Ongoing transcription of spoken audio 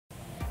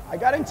I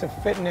got into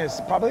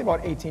fitness probably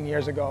about 18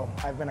 years ago.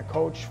 I've been a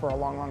coach for a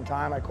long, long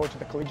time. I coach at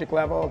the collegiate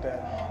level,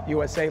 the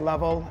USA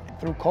level.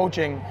 Through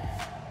coaching,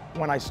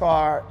 when I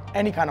saw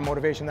any kind of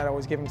motivation that I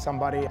was giving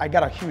somebody, I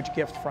got a huge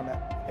gift from it.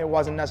 It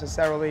wasn't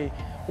necessarily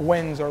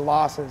wins or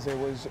losses. It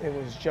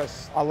was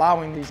just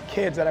allowing these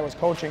kids that I was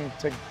coaching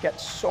to get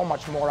so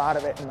much more out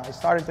of it. And I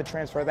started to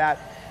transfer that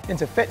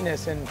into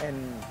fitness,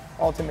 and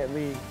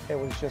ultimately it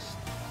was just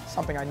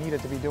something I needed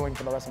to be doing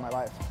for the rest of my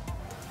life.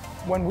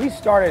 When we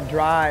started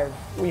Drive,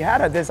 we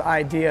had this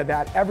idea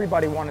that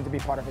everybody wanted to be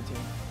part of a team.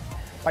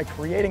 By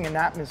creating an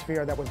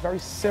atmosphere that was very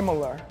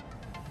similar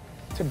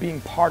to being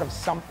part of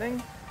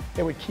something,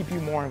 it would keep you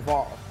more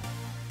involved.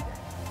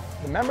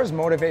 The members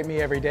motivate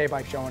me every day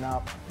by showing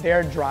up.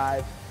 Their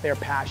drive, their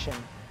passion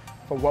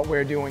for what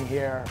we're doing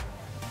here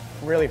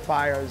really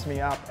fires me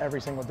up every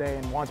single day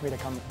and wants me to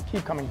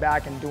keep coming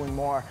back and doing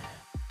more.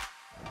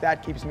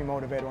 That keeps me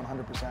motivated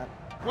 100%.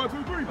 1,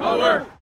 2, 3, power!